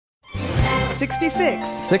66.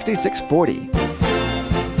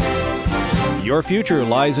 6640. Your future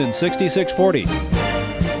lies in 6640.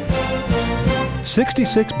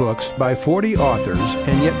 66 books by 40 authors,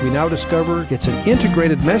 and yet we now discover it's an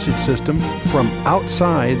integrated message system from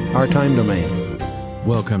outside our time domain.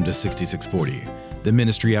 Welcome to 6640, the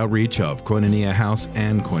ministry outreach of Koinonia House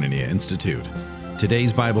and Koinonia Institute.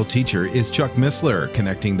 Today's Bible teacher is Chuck Missler,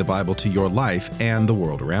 connecting the Bible to your life and the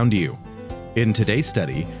world around you. In today's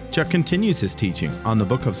study, Chuck continues his teaching on the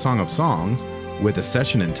book of Song of Songs with a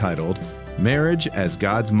session entitled Marriage as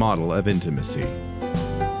God's Model of Intimacy.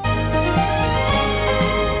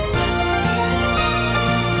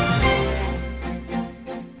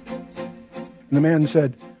 And the man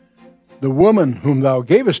said, "The woman whom thou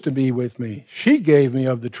gavest to be with me, she gave me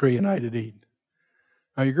of the tree, and I did eat."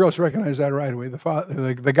 Now, you girls recognize that right away.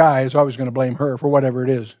 The guy is always going to blame her for whatever it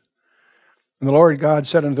is. And the Lord God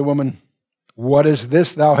said unto the woman, "What is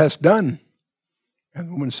this thou hast done?" And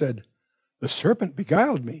the woman said, "The serpent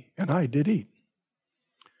beguiled me, and I did eat."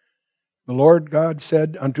 The Lord God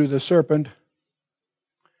said unto the serpent,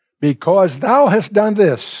 "Because thou hast done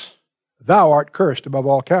this, thou art cursed above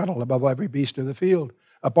all cattle, above every beast of the field.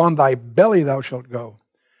 Upon thy belly thou shalt go,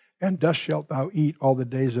 and dust shalt thou eat all the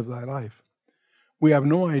days of thy life." We have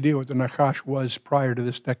no idea what the Nachash was prior to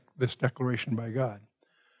this declaration by God.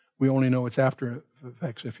 We only know its after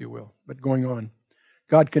effects, if you will. But going on,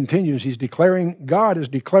 God continues. God is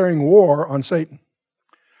declaring war on Satan.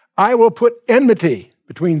 "I will put enmity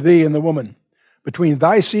between thee and the woman, between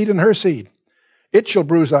thy seed and her seed. It shall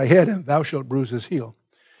bruise thy head, and thou shalt bruise his heel."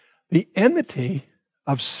 The enmity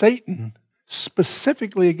of Satan,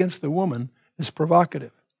 specifically against the woman, is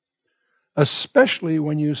provocative, especially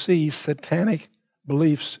when you see satanic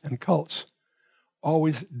beliefs and cults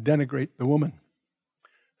always denigrate the woman.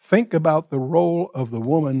 Think about the role of the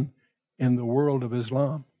woman in the world of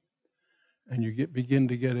Islam, and you begin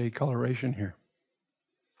to get a coloration here.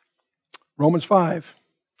 Romans 5.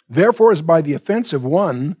 "Therefore, as by the offense of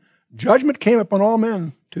one, judgment came upon all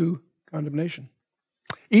men to condemnation.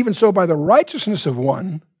 Even so, by the righteousness of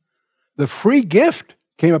one, the free gift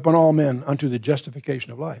came upon all men unto the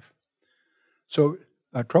justification of life." So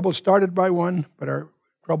our troubles started by one, but our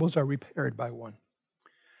troubles are repaired by one.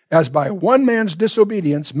 "As by one man's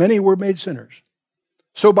disobedience many were made sinners,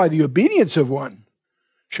 so by the obedience of one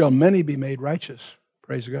shall many be made righteous."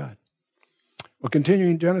 Praise God. Well,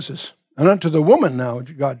 continuing Genesis. "And unto the woman now,"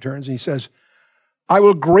 God turns, and he says, "I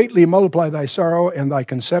will greatly multiply thy sorrow and thy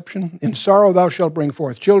conception. In sorrow thou shalt bring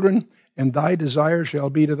forth children, and thy desire shall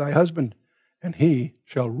be to thy husband, and he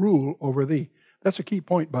shall rule over thee." That's a key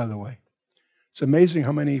point, by the way. It's amazing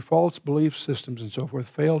how many false belief systems and so forth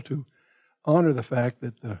fail to honor the fact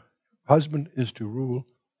that the husband is to rule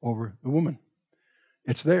over the woman.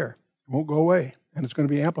 It's there. It won't go away. And it's going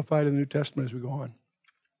to be amplified in the New Testament as we go on.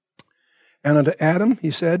 "And unto Adam he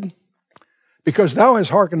said, Because thou hast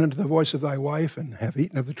hearkened unto the voice of thy wife, and have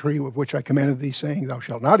eaten of the tree of which I commanded thee, saying, Thou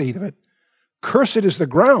shalt not eat of it, cursed is the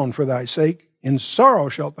ground for thy sake. In sorrow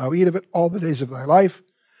shalt thou eat of it all the days of thy life.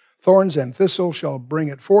 Thorns and thistles shall bring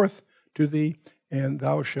it forth to thee, and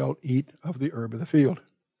thou shalt eat of the herb of the field.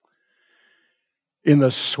 In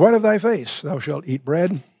the sweat of thy face thou shalt eat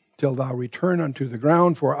bread, till thou return unto the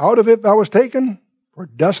ground, for out of it thou wast taken, for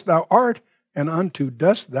dust thou art, and unto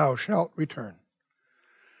dust thou shalt return."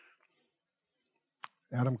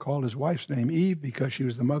 Adam called his wife's name Eve, because she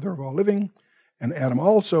was the mother of all living. And Adam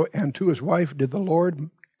also, and to his wife did the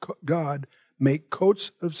Lord God make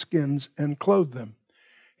coats of skins and clothe them.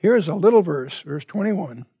 Here's a little verse, verse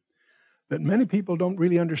 21, that many people don't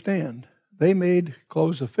really understand. They made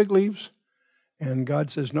clothes of fig leaves, and God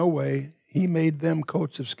says, no way. He made them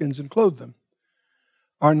coats of skins and clothed them.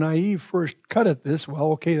 Our naive first cut at this,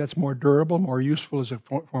 well, okay, that's more durable, more useful as a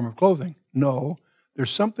form of clothing. No, there's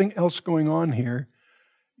something else going on here.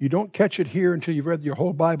 You don't catch it here until you've read your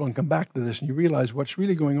whole Bible and come back to this, and you realize what's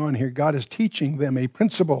really going on here. God is teaching them a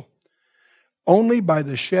principle. Only by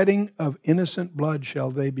the shedding of innocent blood shall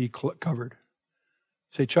they be covered.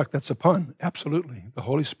 Say, Chuck, that's a pun. Absolutely. The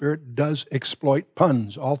Holy Spirit does exploit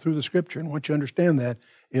puns all through the Scripture, and once you understand that,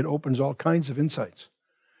 it opens all kinds of insights.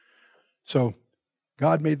 So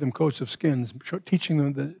God made them coats of skins, teaching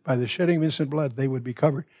them that by the shedding of innocent blood, they would be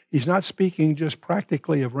covered. He's not speaking just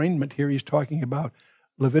practically of raiment here. He's talking about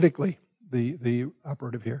Levitically, the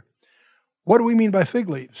operative here. What do we mean by fig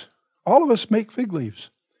leaves? All of us make fig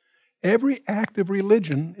leaves. Every act of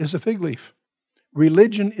religion is a fig leaf.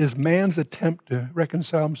 Religion is man's attempt to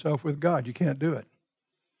reconcile himself with God. You can't do it.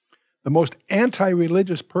 The most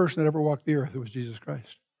anti-religious person that ever walked the earth was Jesus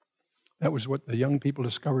Christ. That was what the young people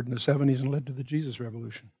discovered in the 70s and led to the Jesus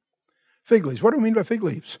Revolution. Fig leaves. What do we mean by fig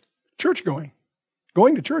leaves? church going.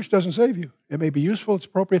 Going to church doesn't save you. It may be useful, it's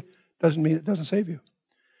appropriate, doesn't mean it doesn't save you.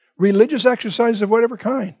 Religious exercise of whatever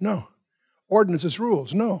kind, no. Ordinances,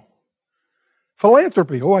 rules, no.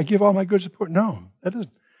 Philanthropy, I give all my goods to poor. No, that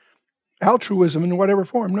doesn't. Altruism in whatever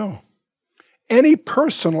form, no. Any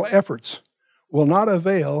personal efforts will not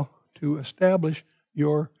avail to establish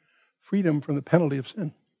your freedom from the penalty of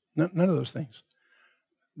sin. None of those things.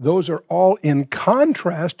 Those are all in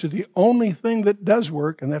contrast to the only thing that does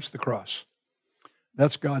work, and that's the cross.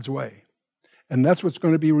 That's God's way. And that's what's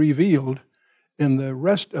going to be revealed in the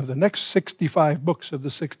rest of the next 65 books of the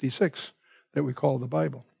 66 that we call the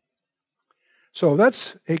Bible. So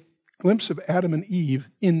that's a glimpse of Adam and Eve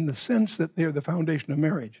in the sense that they're the foundation of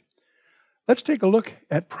marriage. Let's take a look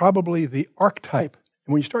at probably the archetype.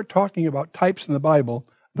 And when you start talking about types in the Bible,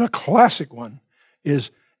 the classic one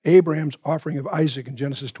is Abraham's offering of Isaac in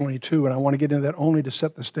Genesis 22. And I want to get into that only to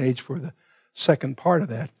set the stage for the second part of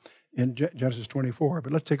that in Genesis 24.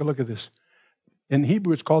 But let's take a look at this. In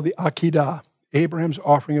Hebrew, it's called the Akedah, Abraham's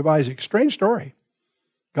offering of Isaac. Strange story.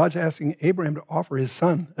 God's asking Abraham to offer his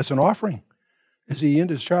son as an offering. Is he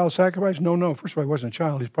into his child sacrifice? No. First of all, he wasn't a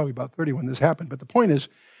child. He's probably about 30 when this happened. But the point is,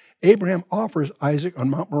 Abraham offers Isaac on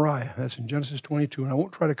Mount Moriah. That's in Genesis 22. And I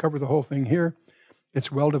won't try to cover the whole thing here.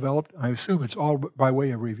 It's well developed. I assume it's all by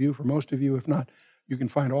way of review for most of you. If not, you can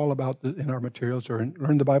find all about it in our materials or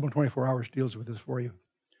Learn the Bible in 24 Hours deals with this for you.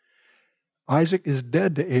 Isaac is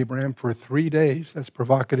dead to Abraham for 3 days. That's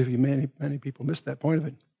provocative. Many people miss that point of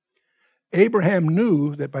it. Abraham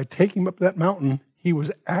knew that by taking him up that mountain, he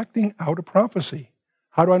was acting out a prophecy.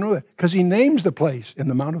 How do I know that? Because he names the place, in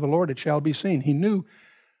the mount of the Lord it shall be seen. He knew,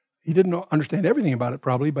 he didn't understand everything about it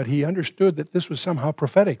probably, but he understood that this was somehow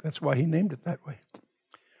prophetic. That's why he named it that way.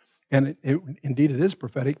 And indeed it is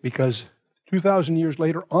prophetic because 2,000 years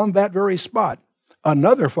later, on that very spot,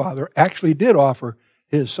 another father actually did offer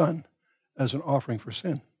his son as an offering for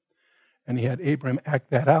sin. And he had Abraham act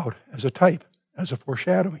that out as a type, as a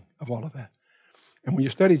foreshadowing of all of that. And when you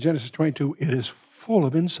study Genesis 22, it is full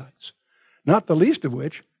of insights, not the least of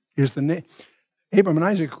which is the name. Abraham and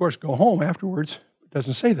Isaac, of course, go home afterwards. It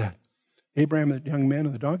doesn't say that. Abraham, the young man,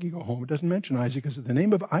 and the donkey go home. It doesn't mention Isaac because the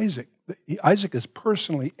name of Isaac, Isaac is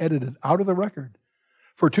personally edited out of the record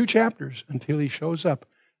for 2 chapters until he shows up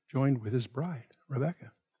joined with his bride,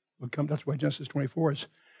 Rebekah. That's why Genesis 24 is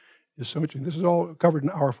so much. This is all covered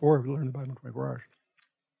in hour 4 of Learn the Bible in 24 Hours.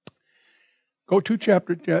 Go to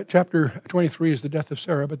chapter 23 is the death of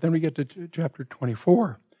Sarah, but then we get to chapter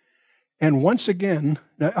 24. And once again,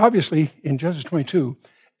 now obviously in Genesis 22,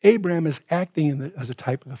 Abraham is acting as a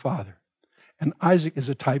type of the father. And Isaac is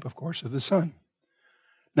a type, of course, of the son.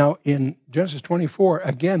 Now in Genesis 24,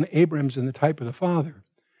 again, Abraham's in the type of the father.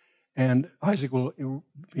 And Isaac will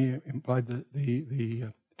be implied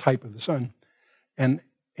the type of the son. And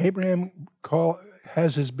Abraham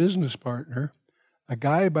has his business partner, a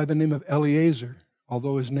guy by the name of Eliezer.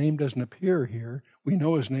 Although his name doesn't appear here, we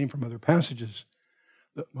know his name from other passages.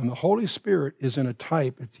 When the Holy Spirit is in a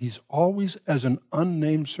type, he's always as an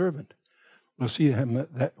unnamed servant. We'll see him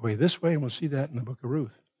that way, this way, and we'll see that in the book of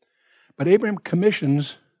Ruth. But Abraham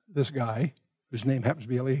commissions this guy, whose name happens to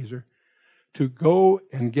be Eliezer, to go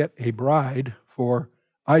and get a bride for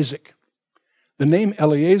Isaac. The name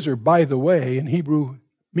Eliezer, by the way, in Hebrew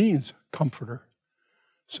means comforter.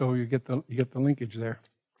 So you get the linkage there.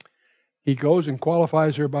 He goes and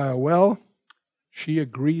qualifies her by a well. She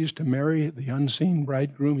agrees to marry the unseen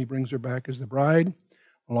bridegroom. He brings her back as the bride.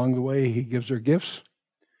 Along the way, he gives her gifts.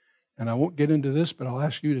 And I won't get into this, but I'll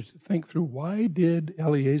ask you to think through, why did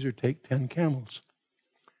Eliezer take 10 camels?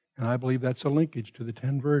 And I believe that's a linkage to the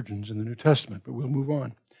 10 virgins in the New Testament, but we'll move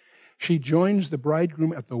on. She joins the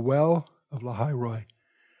bridegroom at the well of Lahai-Roi.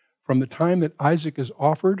 From the time that Isaac is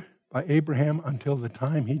offered by Abraham until the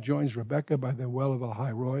time he joins Rebekah by the well of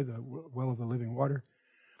Lahai-Roi, the well of the living water,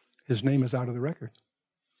 his name is out of the record.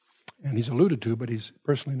 And he's alluded to, but he's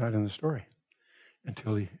personally not in the story.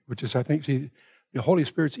 Which is, I think, the Holy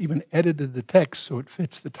Spirit's even edited the text so it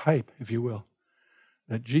fits the type, if you will,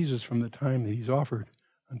 that Jesus, from the time that he's offered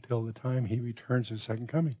until the time he returns his second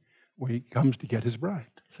coming, when he comes to get his bride.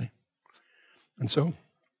 See? And so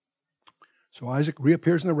Isaac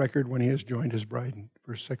reappears in the record when he has joined his bride in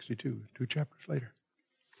verse 62, 2 chapters later.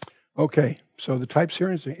 Okay, so the types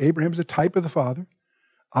here, Abraham's a type of the father,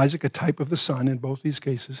 Isaac a type of the son in both these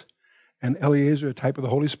cases, and Eliezer a type of the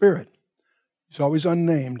Holy Spirit. He's always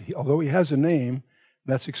unnamed. Although he has a name,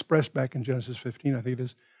 that's expressed back in Genesis 15, I think it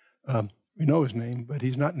is. We know his name, but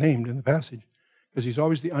he's not named in the passage because he's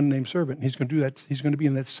always the unnamed servant. And he's going to do that. He's going to be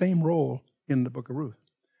in that same role in the book of Ruth.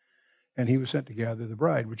 And he was sent to gather the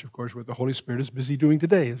bride, which, of course, what the Holy Spirit is busy doing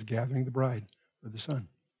today is gathering the bride for the Son.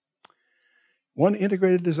 one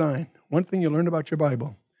integrated design. One thing you learn about your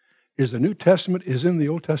Bible is the New Testament is in the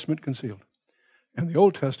Old Testament concealed, and the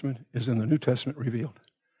Old Testament is in the New Testament revealed.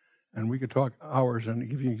 And we could talk hours and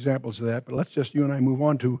give you examples of that, but let's just, you and I, move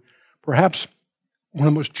on to perhaps one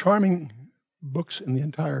of the most charming books in the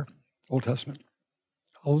entire Old Testament.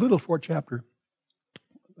 A little 4-chapter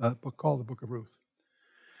book called the Book of Ruth.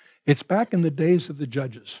 It's back in the days of the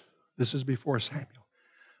judges. This is before Samuel,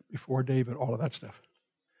 before David, all of that stuff.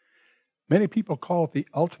 Many people call it the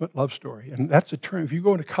ultimate love story, and that's a term. If you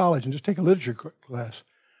go into college and just take a literature class,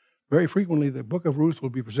 very frequently the Book of Ruth will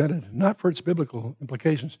be presented, not for its biblical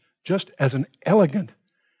implications, just as an elegant,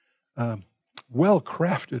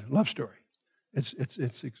 well-crafted love story.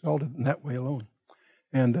 It's exalted in that way alone,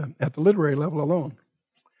 and at the literary level alone.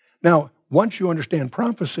 Now, once you understand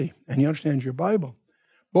prophecy and you understand your Bible,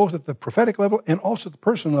 both at the prophetic level and also at the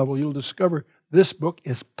personal level, you'll discover this book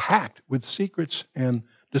is packed with secrets and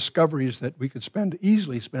discoveries that we could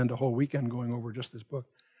easily spend a whole weekend going over just this book.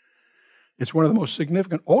 It's one of the most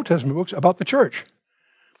significant Old Testament books about the church.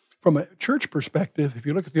 From a church perspective, if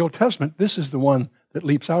you look at the Old Testament, this is the one that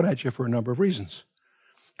leaps out at you for a number of reasons.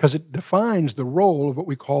 Because it defines the role of what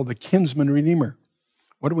we call the kinsman redeemer.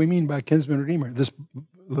 What do we mean by kinsman redeemer? This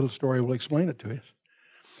little story will explain it to us.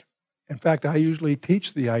 In fact, I usually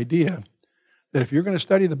teach the idea that if you're going to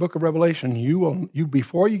study the book of Revelation, you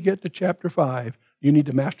before you get to chapter 5, you need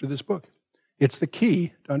to master this book. It's the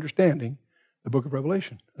key to understanding the book of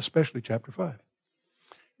Revelation, especially chapter 5.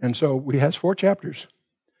 And so he has 4 chapters.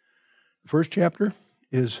 The first chapter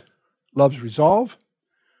is love's resolve.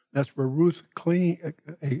 That's where Ruth,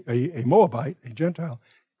 a Moabite, a Gentile,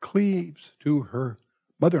 cleaves to her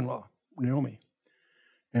mother-in-law, Naomi.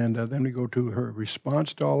 And then we go to her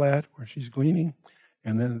response to all that, where she's gleaning,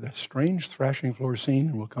 and then the strange thrashing floor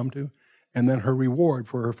scene we'll come to, and then her reward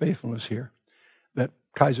for her faithfulness here. That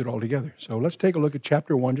ties it all together. So let's take a look at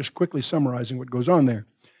chapter 1, just quickly summarizing what goes on there.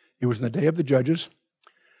 It was in the day of the judges.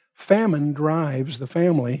 Famine drives the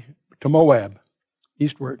family to Moab,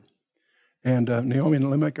 eastward. And Naomi and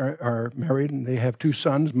Elimelech are married, and they have 2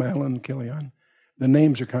 sons, Mahlon and Chilion. The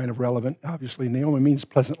names are kind of relevant. Obviously, Naomi means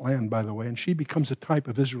pleasant land, by the way, and she becomes a type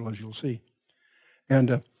of Israel, as you'll see.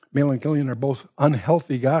 And Mahlon and Chilion are both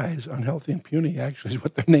unhealthy guys. Unhealthy and puny, actually, is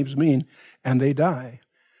what their names mean. And they die,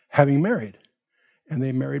 having married. And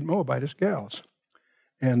they married Moabitess gals.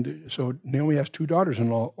 And so Naomi has 2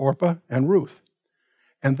 daughters-in-law, Orpah and Ruth.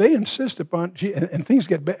 And they insist upon, and things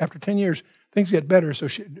get, after 10 years, things get better, so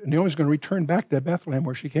Naomi's going to return back to Bethlehem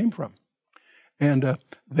where she came from. And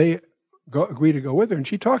they agree to go with her, and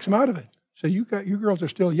she talks them out of it. So you girls are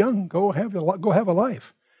still young, go have a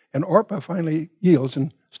life. And Orpah finally yields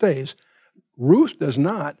and stays. Ruth does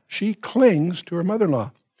not. She clings to her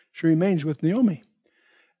mother-in-law. She remains with Naomi.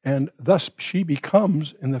 And thus she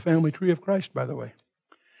becomes in the family tree of Christ, by the way.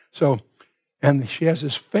 So, and she has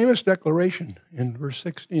this famous declaration in verse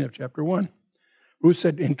 16 of chapter 1. Ruth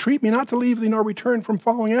said, "Entreat me not to leave thee nor return from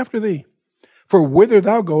following after thee. For whither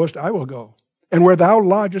thou goest, I will go. And where thou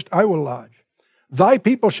lodgest, I will lodge. Thy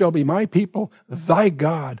people shall be my people, thy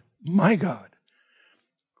God, my God.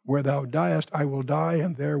 Where thou diest, I will die,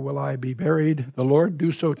 and there will I be buried. The Lord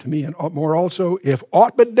do so to me, and more also, if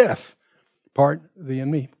aught but death part thee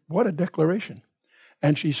and me." What a declaration.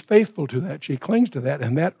 And she's faithful to that. She clings to that,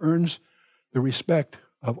 and that earns the respect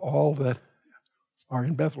of all that are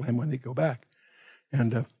in Bethlehem when they go back.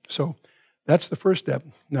 And so that's the first step.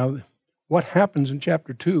 Now, what happens in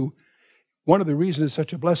chapter 2, one of the reasons it's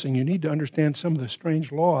such a blessing, you need to understand some of the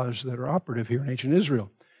strange laws that are operative here in ancient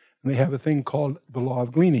Israel. And they have a thing called the law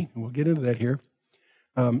of gleaning. And we'll get into that here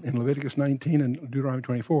in Leviticus 19 and Deuteronomy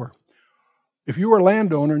 24. If you were a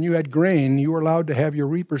landowner and you had grain, you were allowed to have your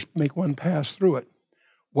reapers make one pass through it.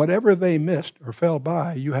 Whatever they missed or fell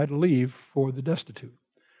by, you had to leave for the destitute.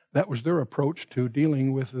 That was their approach to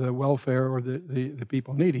dealing with the welfare or the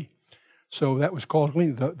people needy. So that was called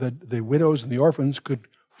gleaning. The widows and the orphans could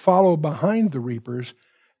follow behind the reapers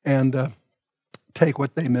and take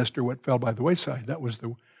what they missed or what fell by the wayside. That was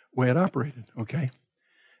the way it operated, okay?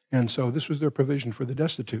 And so this was their provision for the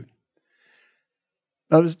destitute.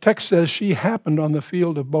 Now, the text says she happened on the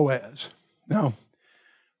field of Boaz. Now,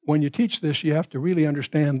 when you teach this, you have to really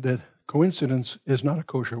understand that coincidence is not a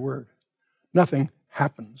kosher word. Nothing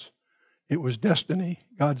happens. It was destiny,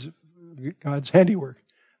 God's handiwork,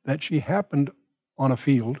 that she happened on a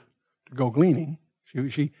field to go gleaning.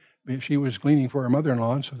 She was gleaning for her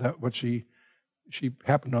mother-in-law, and so that what she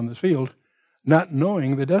happened on this field, not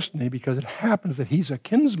knowing the destiny, because it happens that he's a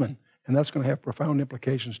kinsman, and that's going to have profound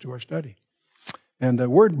implications to our study. And the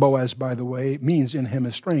word Boaz, by the way, means in him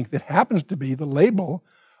is strength. It happens to be the label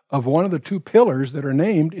of one of the 2 pillars that are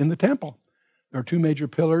named in the temple. There are two major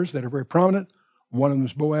pillars that are very prominent. One of them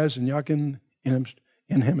is Boaz, and Jachin, in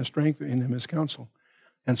him is strength, in him is counsel.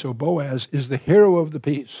 And so Boaz is the hero of the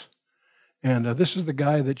piece. And this is the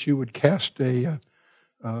guy that you would cast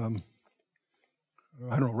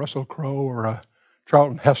Russell Crowe or a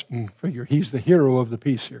Charlton Heston figure. He's the hero of the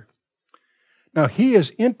piece here. Now, he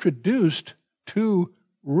is introduced to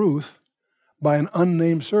Ruth by an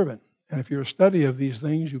unnamed servant. And if you're a study of these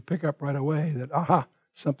things, you pick up right away that,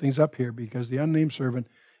 something's up here, because the unnamed servant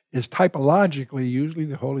is typologically usually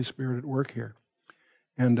the Holy Spirit at work here.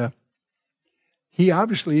 And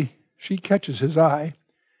she catches his eye,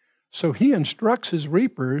 so he instructs his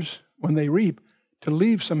reapers, when they reap, to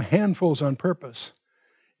leave some handfuls on purpose.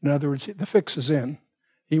 In other words, the fix is in.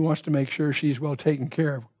 He wants to make sure she's well taken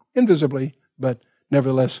care of, invisibly, but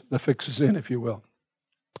nevertheless, the fix is in, if you will.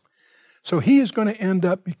 So he is going to end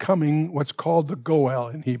up becoming what's called the Goel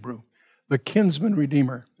in Hebrew, the kinsman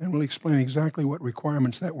redeemer. And we'll explain exactly what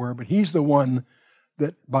requirements that were, but he's the one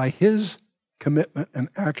that by his commitment and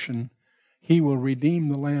action, he will redeem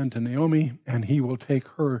the land to Naomi, and he will take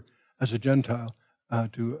her as a Gentile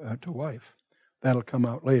to wife. That'll come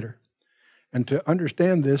out later. And to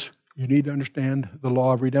understand this, you need to understand the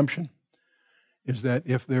law of redemption, is that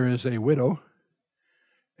if there is a widow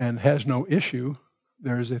and has no issue,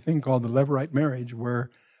 there is a thing called the Levirate marriage, where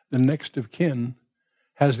the next of kin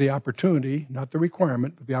has the opportunity, not the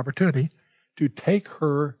requirement, but the opportunity to take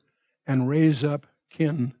her and raise up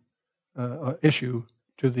kin issue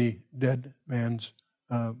to the dead man's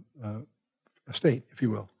estate, if you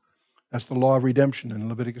will. That's the law of redemption in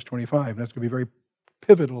Leviticus 25. And that's going to be very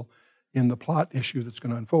pivotal in the plot issue that's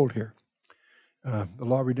going to unfold here. The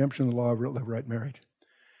law of redemption, the law of Levirate marriage.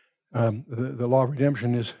 The law of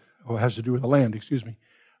redemption has to do with the land,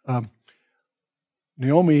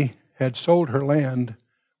 Naomi had sold her land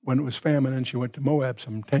when it was famine, and she went to Moab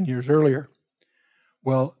some 10 years earlier.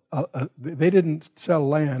 Well, they didn't sell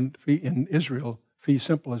land in Israel fee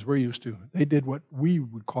simple as we're used to. They did what we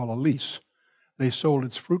would call a lease. They sold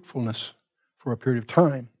its fruitfulness for a period of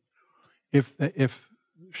time. If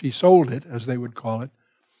she sold it, as they would call it,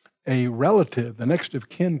 a relative, the next of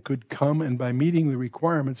kin, could come and by meeting the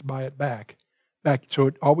requirements buy it back. So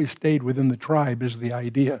it always stayed within the tribe is the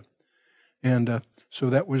idea. And so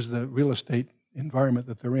that was the real estate environment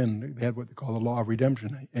that they're in. They had what they call the law of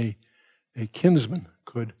redemption. A kinsman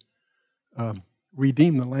could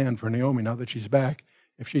redeem the land for Naomi now that she's back.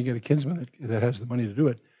 If she can get a kinsman that has the money to do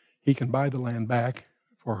it, he can buy the land back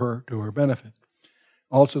for her to her benefit.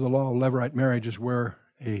 Also, the law of Levirate marriage is where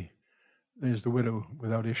the widow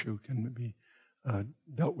without issue can be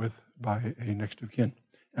dealt with by a next of kin.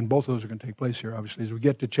 And both of those are going to take place here, obviously, as we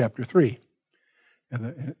get to chapter 3.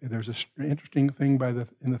 And there's an interesting thing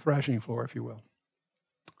in the thrashing floor, if you will.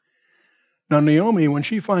 Now, Naomi, when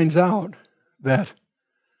she finds out that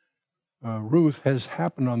Ruth has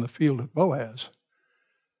happened on the field of Boaz,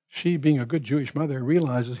 she, being a good Jewish mother,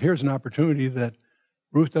 realizes here's an opportunity that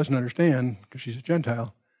Ruth doesn't understand because she's a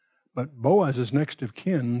Gentile, but Boaz is next of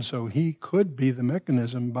kin, so he could be the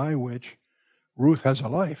mechanism by which Ruth has a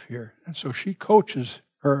life here. And so she coaches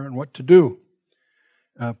her on what to do,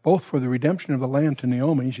 both for the redemption of the land to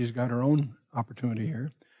Naomi. She's got her own opportunity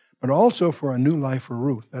here, but also for a new life for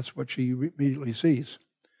Ruth. That's what she immediately sees.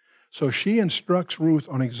 So she instructs Ruth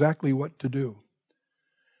on exactly what to do.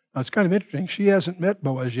 Now, it's kind of interesting. She hasn't met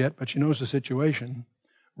Boaz yet, but she knows the situation.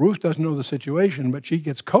 Ruth doesn't know the situation, but she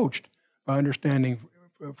gets coached by understanding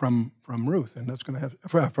from Ruth, and that's going to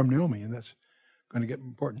have from Naomi, and that's going to get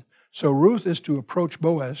important. So Ruth is to approach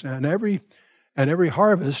Boaz, and at every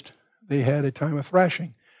harvest they had a time of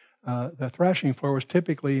thrashing. The thrashing floor was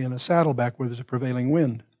typically in a saddleback where there's a prevailing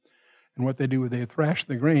wind, and what they do is they thrash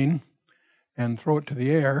the grain and throw it to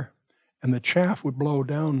the air, and the chaff would blow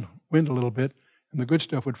downwind a little bit, and the good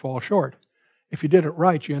stuff would fall short. If you did it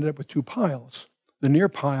right, you ended up with two piles. The near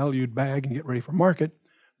pile you'd bag and get ready for market.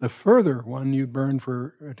 The further one you'd burn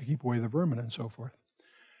to keep away the vermin and so forth.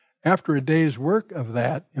 After a day's work of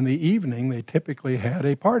that, in the evening, they typically had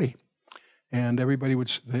a party. And everybody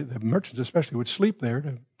the merchants especially, would sleep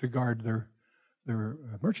there to guard their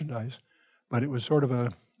merchandise. But it was sort of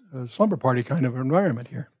a slumber party kind of environment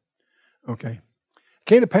here. Okay.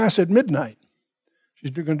 Came to pass at midnight. She's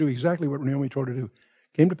going to do exactly what Naomi told her to do.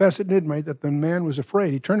 Came to pass at midnight that the man was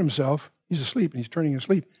afraid. He turned himself. He's asleep, and he's turning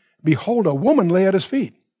asleep. Behold, a woman lay at his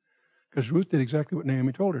feet. Because Ruth did exactly what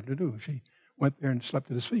Naomi told her to do. She went there and slept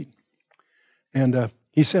at his feet. And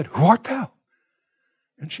he said, "Who art thou?"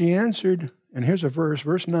 And she answered, and here's a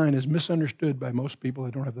verse 9 is misunderstood by most people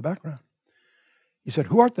that don't have the background. He said,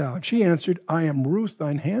 "Who art thou?" And she answered, "I am Ruth,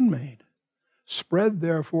 thine handmaid. Spread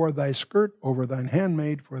therefore thy skirt over thine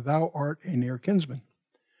handmaid, for thou art a near kinsman.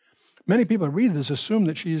 Many people who read this assume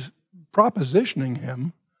that she's propositioning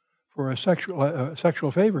him for a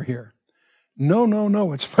sexual favor here.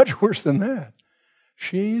 No, it's much worse than that.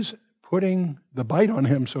 She's putting the bite on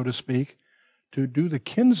him, so to speak, to do the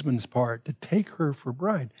kinsman's part, to take her for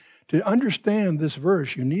bride. To understand this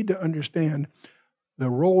verse, you need to understand the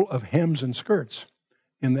role of hems and skirts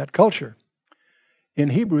in that culture.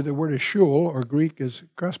 In Hebrew, the word is shul, or Greek is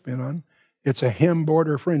krespion. It's a hem,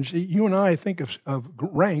 border, fringe. You and I think of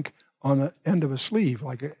rank on the end of a sleeve,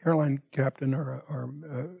 like an airline captain or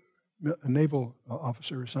a naval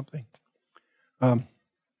officer or something.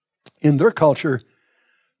 In their culture,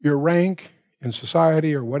 your rank in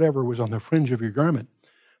society or whatever was on the fringe of your garment.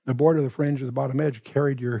 The border, the fringe, or the bottom edge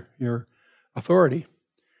carried your authority.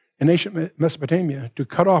 In ancient Mesopotamia, to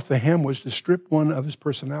cut off the hem was to strip one of his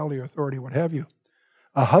personality or authority, what have you.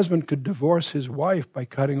 A husband could divorce his wife by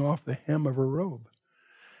cutting off the hem of her robe.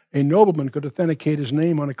 A nobleman could authenticate his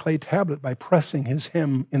name on a clay tablet by pressing his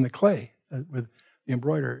hem in the clay, with the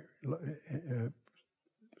embroider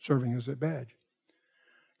serving as a badge.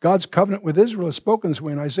 God's covenant with Israel is spoken this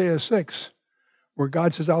way in Isaiah 6, where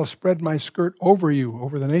God says, I'll spread my skirt over you,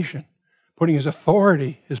 over the nation, putting his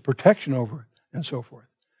authority, his protection over it, and so forth.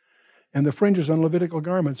 And the fringes on Levitical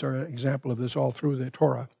garments are an example of this all through the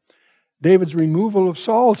Torah. David's removal of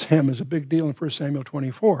Saul's hem is a big deal in 1 Samuel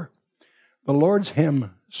 24. The Lord's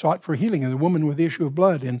hem sought for healing, and the woman with the issue of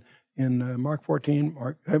blood in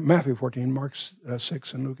Matthew 14, Mark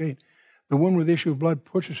 6, and Luke 8. The woman with the issue of blood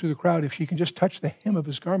pushes through the crowd if she can just touch the hem of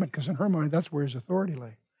his garment, because in her mind, that's where his authority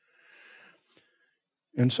lay.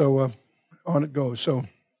 And so on it goes. So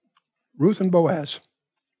Ruth and Boaz.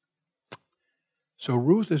 So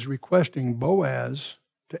Ruth is requesting Boaz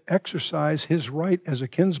to exercise his right as a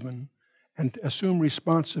kinsman and to assume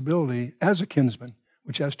responsibility as a kinsman,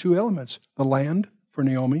 which has two elements, the land for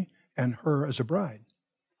Naomi and her as a bride.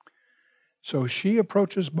 So she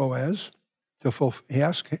approaches Boaz.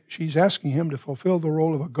 She's asking him to fulfill the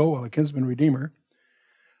role of a Goel, a kinsman redeemer.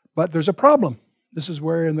 But there's a problem. This is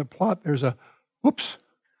where in the plot there's a whoops,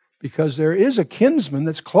 because there is a kinsman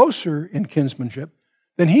that's closer in kinsmanship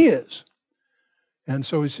than he is. And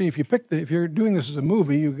so you see, if you're doing this as a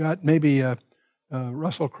movie, you've got maybe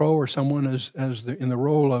Russell Crowe or someone in the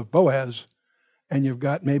role of Boaz, and you've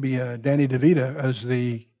got maybe Danny DeVito as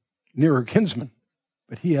the nearer kinsman,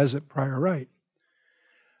 but he has a prior right.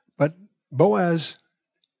 But Boaz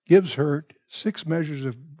gives her 6 measures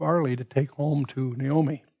of barley to take home to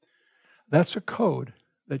Naomi. That's a code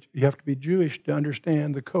that you have to be Jewish to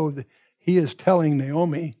understand the code that he is telling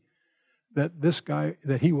Naomi that this guy,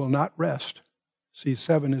 that he will not rest. See,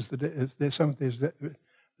 7 is the seventh is the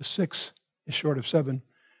 6 is short of 7,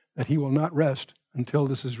 that he will not rest until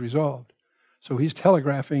this is resolved. So he's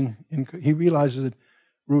telegraphing, he realizes that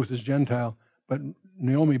Ruth is Gentile, but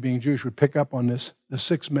Naomi, being Jewish, would pick up on this, the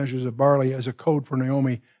 6 measures of barley as a code for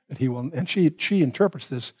Naomi that he will, and she interprets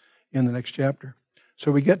this in the next chapter.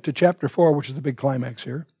 So we get to chapter 4, which is the big climax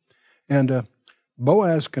here, and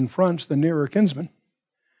Boaz confronts the nearer kinsman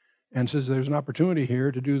and says there's an opportunity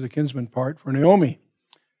here to do the kinsman part for Naomi.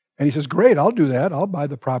 And he says, great, I'll do that. I'll buy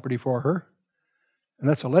the property for her. And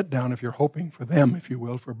that's a letdown if you're hoping for them, if you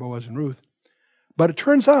will, for Boaz and Ruth. But it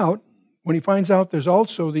turns out, when he finds out there's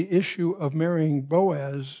also the issue of marrying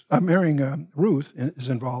Ruth is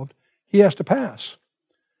involved, he has to pass.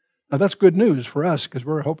 Now that's good news for us because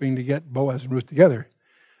we're hoping to get Boaz and Ruth together.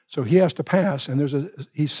 So he has to pass, and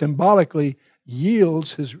he symbolically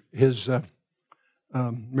yields his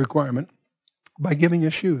requirement by giving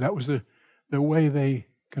a shoe. That was the way they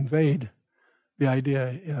conveyed the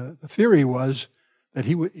idea. The theory was that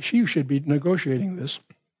she should be negotiating this,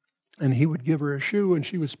 and he would give her a shoe, and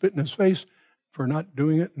she would spit in his face for not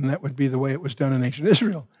doing it, and that would be the way it was done in ancient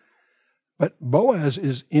Israel. But Boaz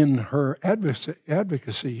is in her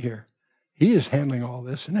advocacy here. He is handling all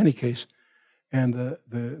this in any case, and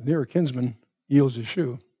the nearer kinsman yields his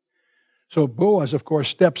shoe. So Boaz, of course,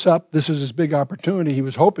 steps up. This is his big opportunity. He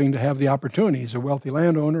was hoping to have the opportunity. He's a wealthy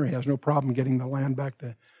landowner. He has no problem getting the land back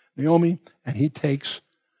to Naomi, and he takes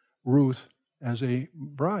Ruth as a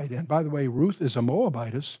bride. And by the way, Ruth is a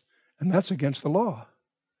Moabitess, and that's against the law.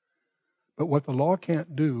 But what the law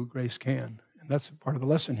can't do, grace can. And that's part of the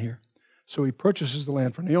lesson here. So he purchases the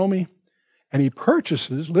land for Naomi, and he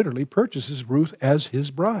literally purchases Ruth as his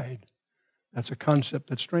bride. That's a concept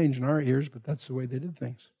that's strange in our ears, but that's the way they did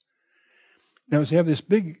things. Now, as you have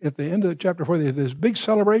at the end of chapter 4, they have this big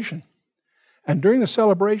celebration. And during the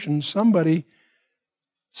celebration, somebody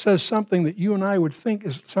says something that you and I would think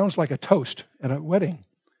sounds like a toast at a wedding.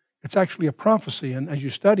 It's actually a prophecy, and as you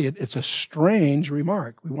study it, it's a strange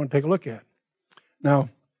remark we want to take a look at. Now,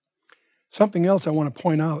 something else I want to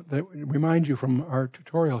point out that reminds you from our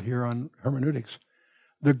tutorial here on hermeneutics.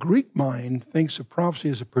 The Greek mind thinks of prophecy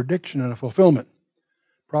as a prediction and a fulfillment.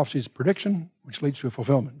 Prophecy is a prediction, which leads to a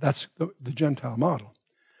fulfillment. That's the Gentile model.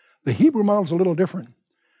 The Hebrew model is a little different.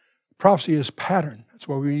 Prophecy is pattern. That's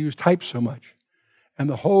why we use types so much. And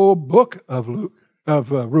the whole book of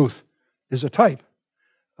Ruth is a type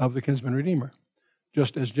of the kinsman redeemer,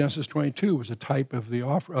 just as Genesis 22 was a type of the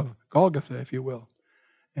offer of Golgotha, if you will,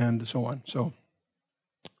 and so on. So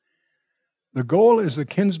the goal is the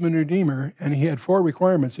kinsman redeemer, and he had 4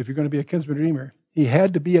 requirements if you're going to be a kinsman redeemer. He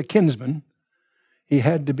had to be a kinsman. He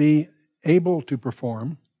had to be able to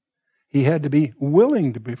perform. He had to be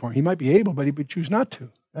willing to perform. He might be able, but he would choose not to.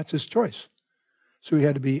 That's his choice. So he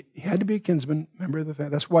had to be a kinsman, member of the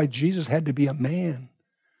family. That's why Jesus had to be a man.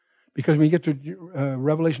 Because when you get to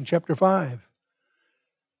Revelation chapter 5,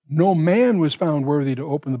 no man was found worthy to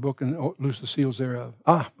open the book and loose the seals thereof.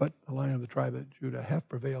 But the Lion of the tribe of Judah hath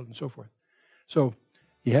prevailed, and so forth. So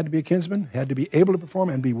he had to be a kinsman, had to be able to perform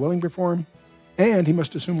and be willing to perform, and he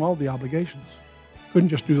must assume all the obligations. Couldn't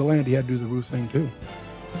just do the land, he had to do the Ruth thing too.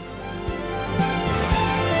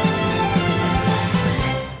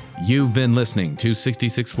 You've been listening to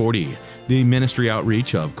 6640, the ministry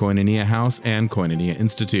outreach of Koinonia House and Koinonia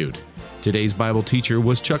Institute. Today's Bible teacher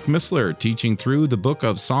was Chuck Missler, teaching through the book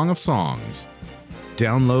of Song of Songs.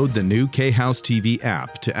 Download the new K-House TV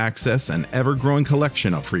app to access an ever-growing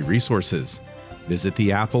collection of free resources. Visit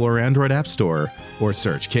the Apple or Android App Store or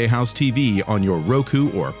search K-House TV on your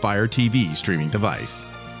Roku or Fire TV streaming device.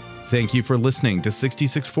 Thank you for listening to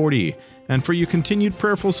 6640 and for your continued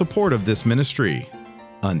prayerful support of this ministry.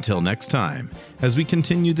 Until next time, as we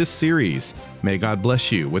continue this series, may God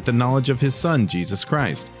bless you with the knowledge of His Son, Jesus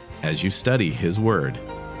Christ, as you study His Word.